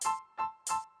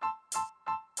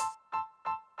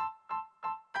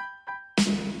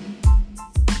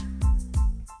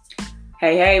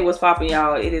Hey, what's poppin',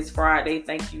 y'all? It is Friday.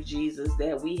 Thank you, Jesus,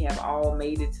 that we have all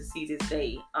made it to see this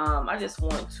day. I just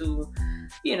want to,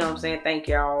 thank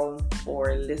y'all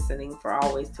for listening, for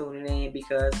always tuning in,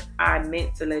 because I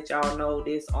meant to let y'all know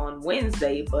this on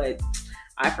Wednesday, but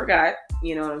I forgot,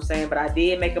 but I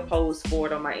did make a post for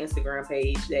it on my Instagram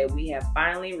page that we have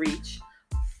finally reached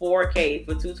 4K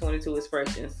for 222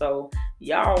 expressions. So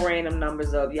y'all ran them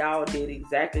numbers up. Y'all did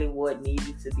exactly what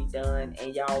needed to be done,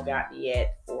 and y'all got me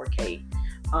at 4K.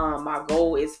 My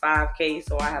goal is 5K,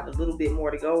 so I have a little bit more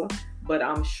to go, but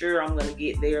I'm sure I'm going to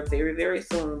get there very, very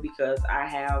soon because I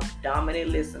have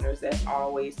dominant listeners that's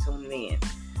always tuning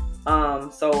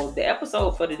in. So the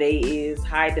episode for today is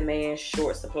high demand,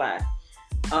 short supply.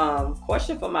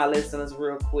 Question for my listeners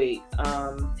real quick.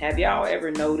 Have y'all ever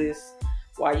noticed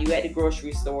while you at the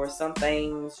grocery store, some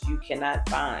things you cannot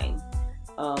find,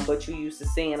 but you used to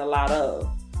seeing a lot of?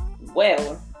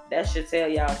 Well, that should tell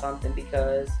y'all something,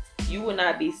 because you will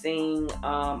not be seeing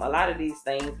a lot of these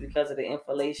things because of the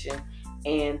inflation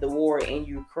and the war in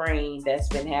Ukraine that's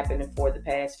been happening for the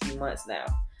past few months now.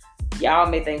 Y'all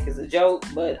may think it's a joke,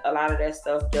 but a lot of that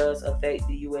stuff does affect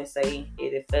the USA.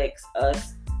 It affects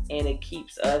us, and it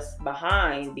keeps us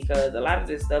behind because a lot of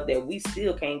this stuff that we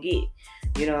still can't get.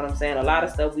 You know what I'm saying? A lot of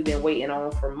stuff we've been waiting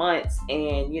on for months,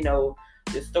 and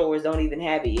the stores don't even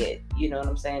have it yet. You know what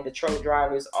I'm saying? The truck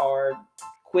drivers are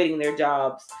quitting their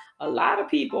jobs. A lot of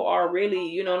people are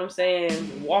really,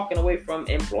 walking away from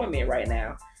employment right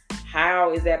now.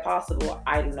 How is that possible?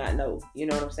 I do not know. You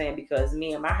know what I'm saying? Because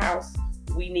me and my house,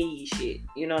 we need shit.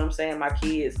 You know what I'm saying? My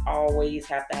kids always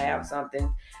have to have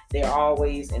something. They're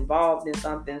always involved in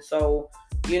something. So,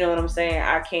 you know what I'm saying?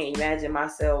 I can't imagine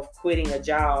myself quitting a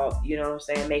job,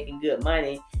 making good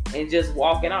money and just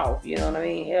walking off. You know what I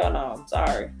mean? Hell no, I'm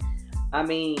sorry.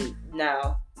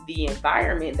 Now, the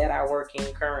environment that I work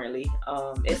in currently,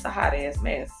 it's a hot ass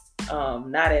mess.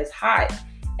 Not as hot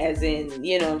as in,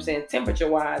 temperature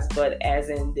wise, but as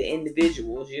in the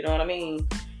individuals, you know what I mean?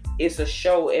 It's a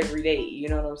show every day, you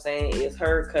know what I'm saying? It's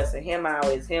her cussing him out,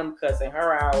 it's him cussing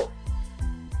her out.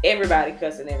 Everybody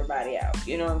cussing everybody out.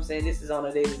 You know what I'm saying? This is on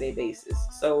a day-to-day basis.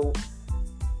 So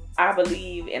I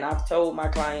believe, and I've told my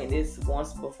client this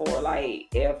once before, like,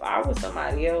 if I was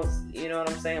somebody else, you know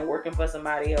what I'm saying, working for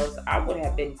somebody else, I would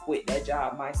have been quit that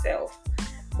job myself.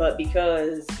 But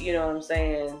because, you know what I'm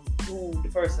saying, who the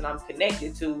person I'm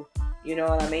connected to, you know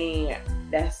what I mean,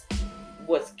 that's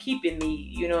what's keeping me,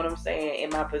 you know what I'm saying, in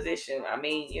my position. I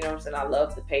mean, you know what I'm saying, I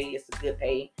love the pay. It's a good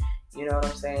pay. You know what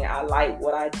I'm saying? I like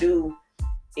what I do.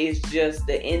 It's just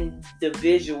the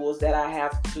individuals that I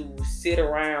have to sit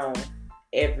around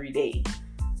every day.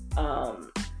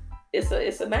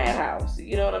 It's a madhouse.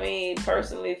 You know what I mean?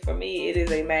 Personally, for me, it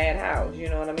is a madhouse. You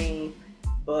know what I mean?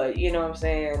 But you know what I'm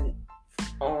saying?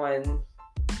 From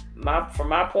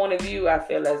my point of view, I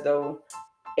feel as though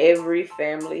every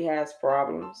family has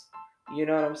problems. You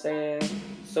know what I'm saying?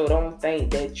 So don't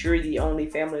think that you're the only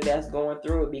family that's going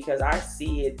through it, because I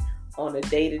see it on a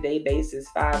day-to-day basis,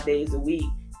 5 days a week,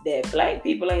 that black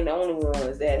people ain't the only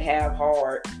ones that have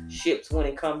hardships when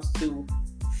it comes to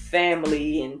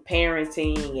family and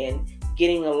parenting and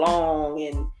getting along,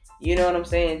 and you know what I'm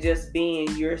saying, just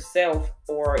being yourself,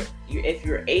 or if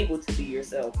you're able to be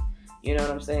yourself. You know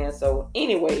what I'm saying? So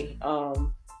anyway,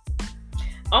 I'm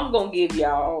gonna give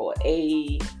y'all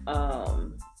a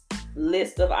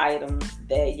list of items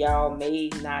that y'all may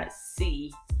not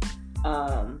see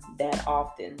that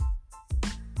often.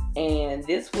 And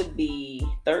this would be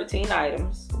 13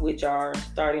 items, which are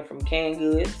starting from canned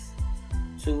goods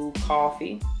to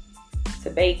coffee to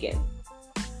bacon,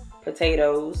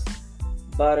 potatoes,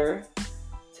 butter,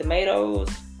 tomatoes,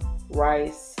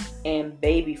 rice, and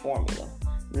baby formula.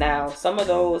 Now, some of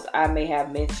those I may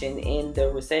have mentioned in the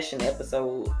recession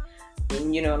episode.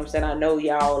 And you know what I'm saying? I know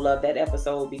y'all love that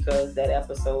episode because that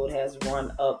episode has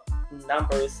run up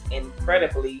numbers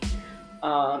incredibly.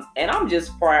 And I'm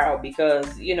just proud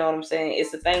because, you know what I'm saying,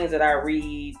 it's the things that I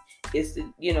read, it's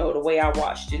the way I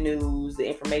watch the news, the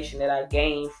information that I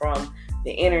gain from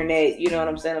the internet. You know what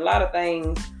I'm saying? A lot of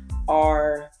things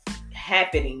are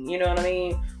happening, you know what I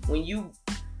mean? When you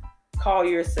call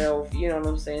yourself, you know what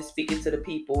I'm saying, speaking to the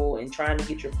people and trying to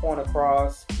get your point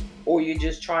across, or you're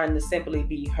just trying to simply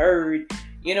be heard,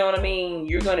 you know what I mean?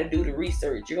 You're going to do the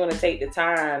research. You're going to take the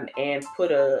time and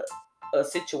put a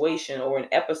situation or an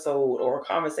episode or a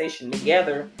conversation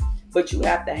together, but you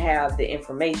have to have the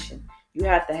information. You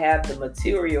have to have the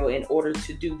material in order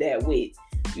to do that with.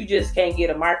 You just can't get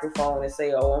a microphone and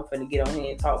say, oh, I'm finna get on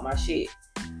here and talk my shit.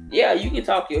 Yeah, you can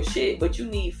talk your shit, but you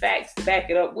need facts to back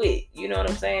it up with. You know what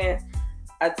I'm saying?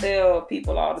 I tell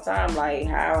people all the time, like,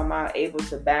 how am I able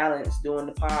to balance doing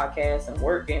the podcast and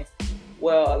working?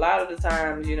 Well, a lot of the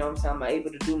times, you know what I'm saying, I'm able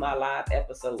to do my live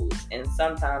episodes, and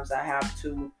sometimes I have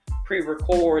to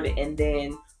pre-record and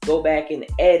then go back and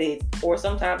edit, or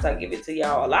sometimes I give it to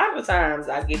y'all. A lot of the times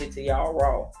I give it to y'all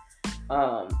raw.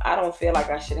 I don't feel like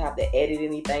I should have to edit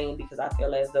anything, because I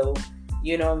feel as though,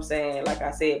 you know what I'm saying, like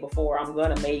I said before, I'm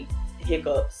gonna make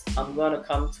hiccups. I'm gonna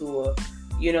come to a,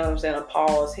 you know what I'm saying, a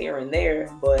pause here and there,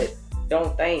 but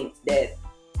don't think that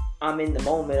I'm in the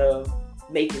moment of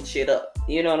making shit up.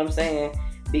 You know what I'm saying?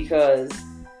 Because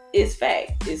it's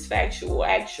fact. It's factual,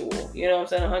 actual. You know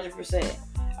what I'm saying? 100%.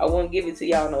 I wouldn't give it to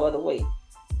y'all no other way.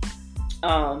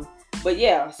 But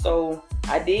yeah, so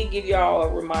I did give y'all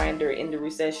a reminder in the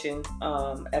recession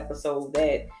episode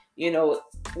that, you know,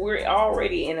 we're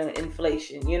already in an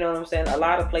inflation. You know what I'm saying? A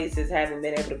lot of places haven't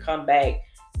been able to come back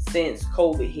since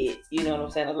COVID hit. You know what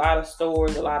I'm saying? A lot of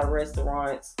stores, a lot of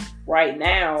restaurants right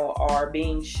now are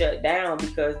being shut down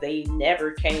because they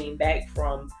never came back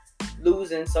from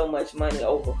losing so much money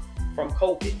over from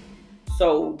COVID.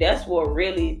 So that's what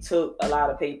really took a lot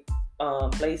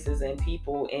of places and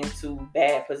people into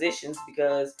bad positions,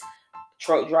 because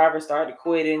truck drivers started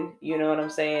quitting. You know what I'm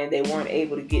saying? They weren't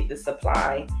able to get the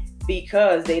supply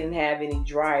because they didn't have any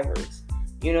drivers.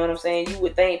 You know what I'm saying? You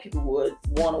would think people would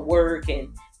want to work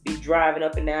and be driving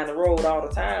up and down the road all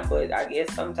the time, but I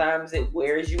guess sometimes it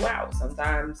wears you out.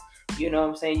 Sometimes, you know what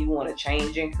I'm saying, you want to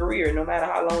change your career. No matter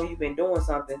how long you've been doing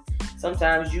something,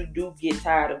 sometimes you do get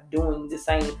tired of doing the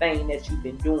same thing that you've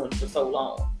been doing for so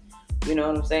long. You know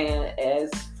what I'm saying? As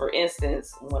for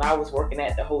instance, when I was working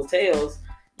at the hotels,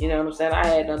 you know what I'm saying, I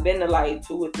had been to like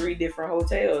 2 or 3 different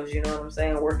hotels, you know what I'm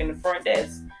saying, working the front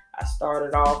desk. I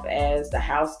started off as the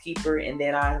housekeeper, and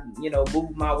then I, you know,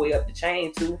 moved my way up the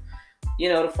chain to, you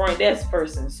know, the front desk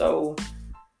person. So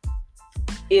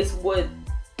it's what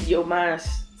your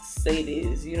mindset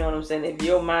is. You know what I'm saying? If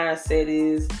your mindset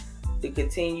is to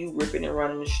continue ripping and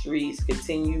running the streets,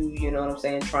 continue, you know what I'm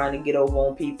saying, trying to get over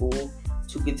on people,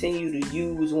 to continue to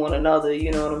use one another,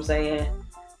 you know what I'm saying,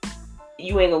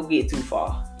 you ain't gonna get too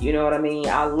far. You know what I mean?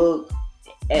 I look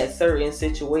at certain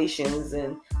situations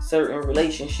and certain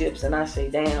relationships and I say,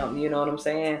 damn, you know what I'm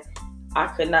saying, I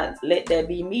could not let that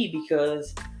be me,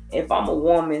 because if I'm a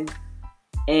woman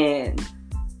and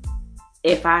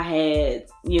if I had,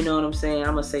 you know what I'm saying,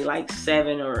 I'm gonna say like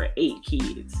 7 or 8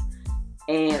 kids,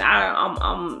 and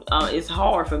I'm it's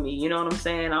hard for me, you know what I'm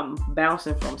saying, I'm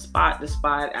bouncing from spot to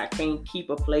spot, I can't keep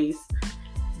a place.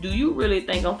 Do you really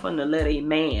think I'm finna let a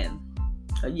man,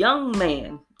 a young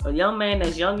man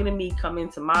that's younger than me, come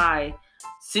into my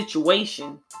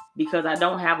situation because I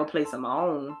don't have a place of my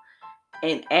own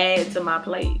and add to my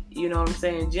plate? You know what I'm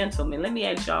saying? Gentlemen, let me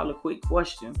ask y'all a quick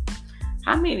question.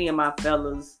 How many of my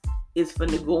fellas is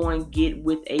finna go and get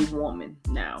with a woman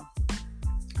now?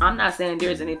 I'm not saying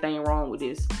there's anything wrong with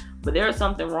this, but there's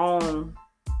something wrong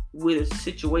with a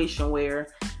situation where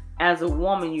as a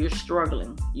woman you're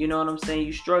struggling. You know what I'm saying?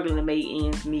 You're struggling to make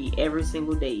ends meet every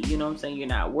single day. You know what I'm saying? You're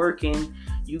not working.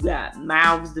 You got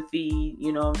mouths to feed.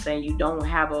 You know what I'm saying? You don't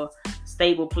have a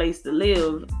stable place to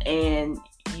live, and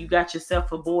you got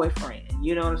yourself a boyfriend.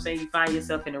 You know what I'm saying? You find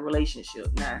yourself in a relationship.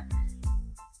 Now,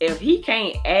 if he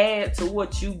can't add to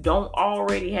what you don't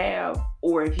already have,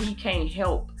 or if he can't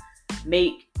help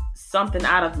make something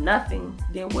out of nothing,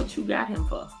 then what you got him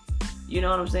for? You know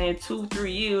what I'm saying?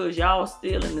 2-3 years, y'all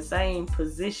still in the same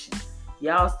position.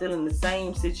 Y'all still in the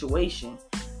same situation.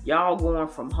 Y'all going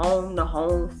from home to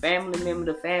home, family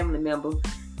member to family member,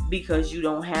 because you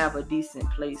don't have a decent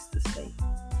place to stay.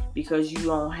 Because you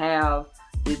don't have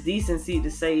the decency to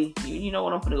say, you know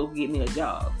what, I'm gonna go get me a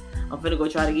job. I'm gonna go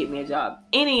try to get me a job.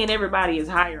 Any and everybody is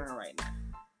hiring right now.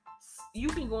 You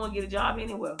can go and get a job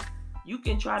anywhere. You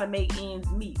can try to make ends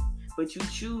meet, but you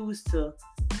choose to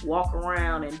walk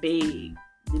around and beg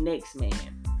the next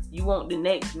man. You want the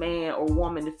next man or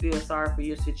woman to feel sorry for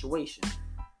your situation.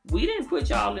 We didn't put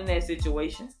y'all in that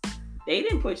situation. They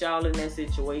didn't put y'all in that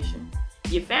situation.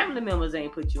 Your family members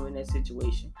ain't put you in that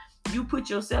situation. You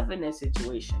put yourself in that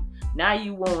situation. Now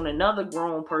you want another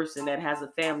grown person that has a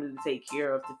family to take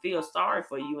care of to feel sorry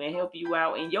for you and help you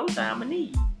out in your time of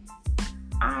need.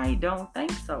 I don't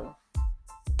think so.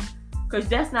 Because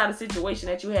that's not a situation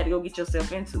that you had to go get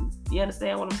yourself into. You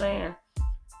understand what I'm saying?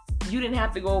 You didn't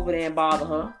have to go over there and bother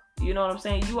her. You know what I'm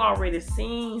saying? You already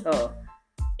seen her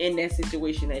in that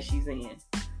situation that she's in.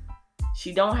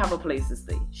 She don't have a place to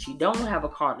stay. She don't have a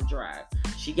car to drive.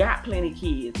 She got plenty of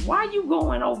kids. Why you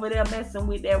going over there messing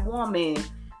with that woman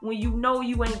when you know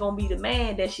you ain't going to be the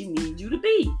man that she needs you to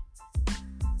be?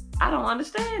 I don't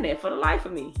understand that for the life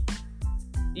of me.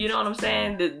 You know what I'm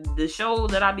saying? The shows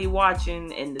that I be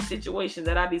watching and the situations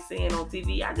that I be seeing on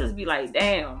TV, I just be like,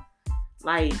 damn,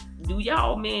 Like, do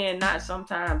y'all men not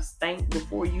sometimes think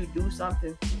before you do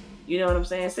something? You know what I'm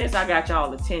saying? Since I got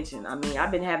y'all attention, I mean,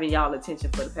 I've been having y'all attention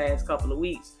for the past couple of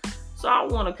weeks. So I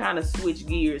want to kind of switch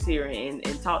gears here and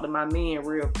talk to my men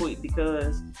real quick,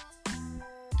 because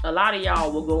a lot of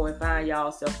y'all will go and find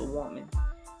y'all self a woman.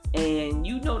 And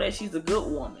you know that she's a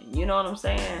good woman. You know what I'm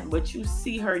saying? But you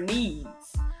see her needs.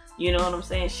 You know what I'm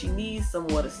saying? She needs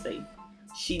somewhere to stay.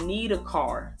 She need a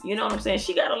car. You know what I'm saying?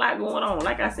 She got a lot going on.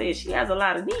 Like I said, she has a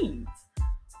lot of needs.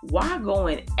 Why go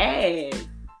and add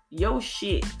your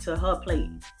shit to her plate?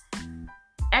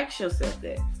 Ask yourself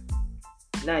that.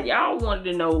 Now, y'all wanted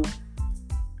to know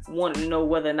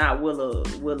whether or not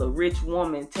will a rich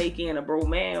woman take in a broke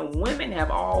man. Women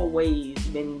have always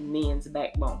been men's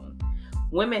backbone.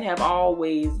 Women have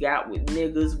always got with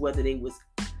niggas, whether they was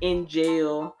in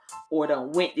jail or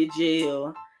done went to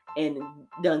jail and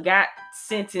done got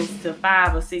sentenced to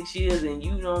 5 or 6 years, and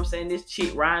you know what I'm saying, this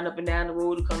chick riding up and down the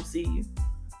road to come see you.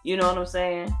 You know what I'm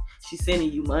saying? She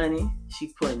sending you money. She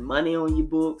putting money on your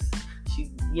books.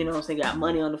 She, you know what I'm saying, got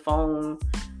money on the phone.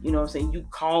 You know what I'm saying? You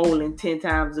calling 10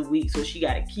 times a week, so she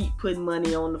got to keep putting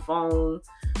money on the phone.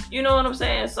 You know what I'm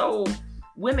saying? So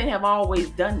women have always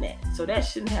done that. So that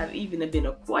shouldn't have even been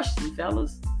a question,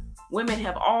 fellas. Women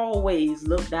have always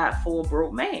looked out for a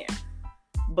broke man.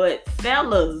 But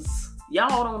fellas,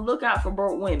 y'all don't look out for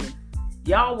broke women.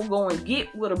 Y'all will go and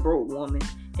get with a broke woman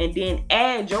and then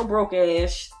add your broke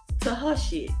ass to her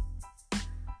shit.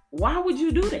 Why would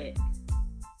you do that?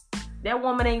 That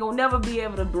woman ain't gonna never be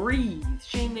able to breathe.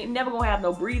 She ain't never gonna have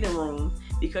no breathing room,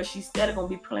 because she's still gonna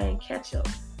be playing catch up.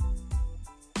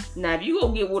 Now, if you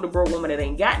go get with a broke woman that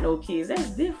ain't got no kids,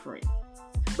 that's different.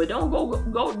 But do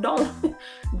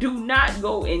not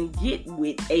go and get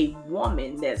with a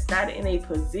woman that's not in a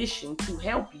position to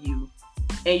help you,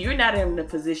 and you're not in a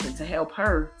position to help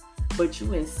her, but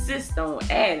you insist on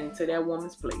adding to that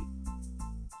woman's plate.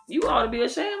 You ought to be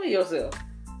ashamed of yourself.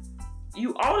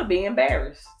 You ought to be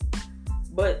embarrassed.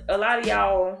 But a lot of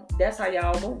y'all, that's how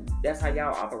y'all move. That's how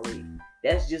y'all operate.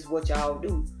 That's just what y'all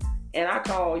do. And I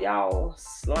call y'all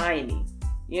slimy.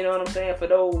 You know what I'm saying? For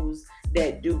those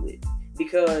that do it.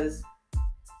 Because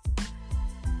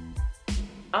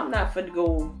I'm not finna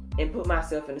go and put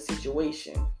myself in a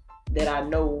situation that I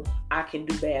know I can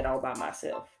do bad all by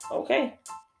myself. Okay?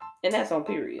 And that's on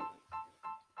period.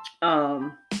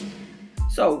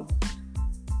 So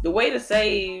the way to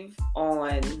save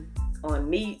on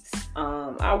meats,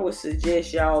 I would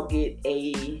suggest y'all get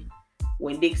a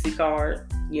Winn-Dixie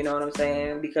card. You know what I'm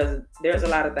saying? Because there's a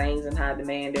lot of things in high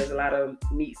demand. There's a lot of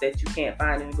meats that you can't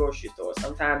find in the grocery store.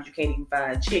 Sometimes you can't even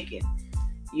find chicken.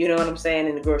 You know what I'm saying?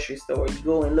 In the grocery store, you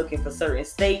go and looking for certain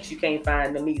steaks, you can't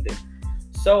find them either.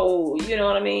 So, you know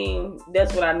what I mean?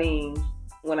 That's what I mean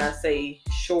when I say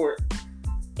short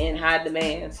and high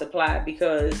demand supply,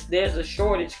 because there's a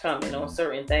shortage coming on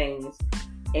certain things.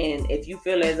 And if you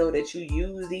feel as though that you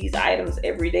use these items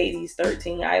every day, these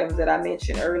 13 items that I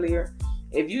mentioned earlier,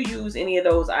 if you use any of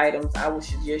those items, I would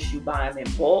suggest you buy them in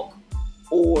bulk,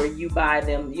 or you buy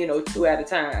them, 2 at a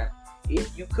time.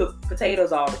 If you cook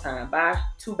potatoes all the time, buy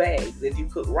 2 bags. If you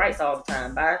cook rice all the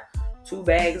time, buy 2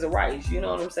 bags of rice. You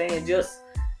know what I'm saying? Just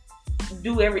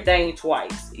do everything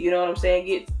twice. You know what I'm saying?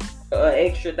 Get an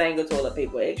extra thing of toilet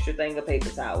paper, extra thing of paper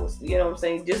towels. You know what I'm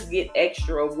saying? Just get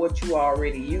extra of what you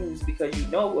already use, because you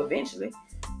know eventually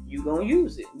you're going to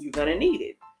use it. You're going to need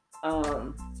it.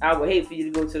 I would hate for you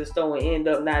to go to the store and end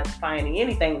up not finding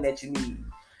anything that you need.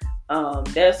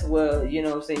 That's where, you know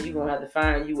what I'm saying, you're going to have to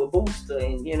find you a booster,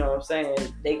 and you know what I'm saying,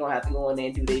 they going to have to go in there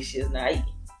and do their shits now.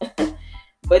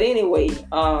 But anyway,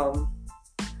 I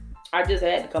just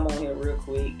had to come on here real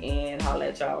quick and holler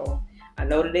at y'all. I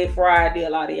know today Friday,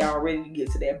 a lot of y'all ready to get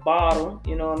to that bottom,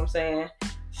 you know what I'm saying?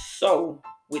 So,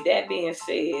 with that being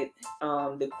said,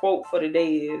 the quote for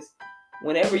today is,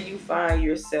 whenever you find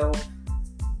yourself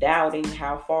doubting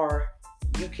how far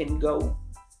you can go,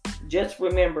 just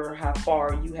remember how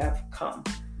far you have come.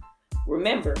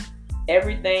 Remember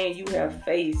everything you have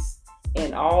faced,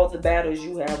 and all the battles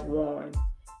you have won,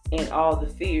 and all the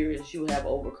fears you have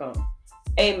overcome.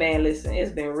 Hey man, listen,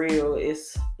 it's been real.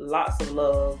 It's lots of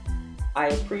love. I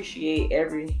appreciate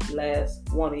every last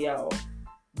one of y'all.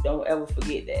 Don't ever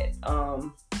forget that.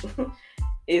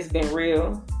 It's been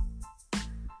real,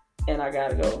 and I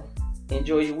gotta go.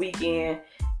 Enjoy your weekend,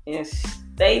 and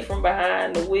stay from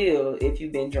behind the wheel if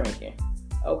you've been drinking.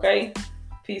 Okay?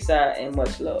 Peace out and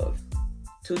much love.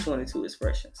 222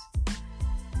 Expressions.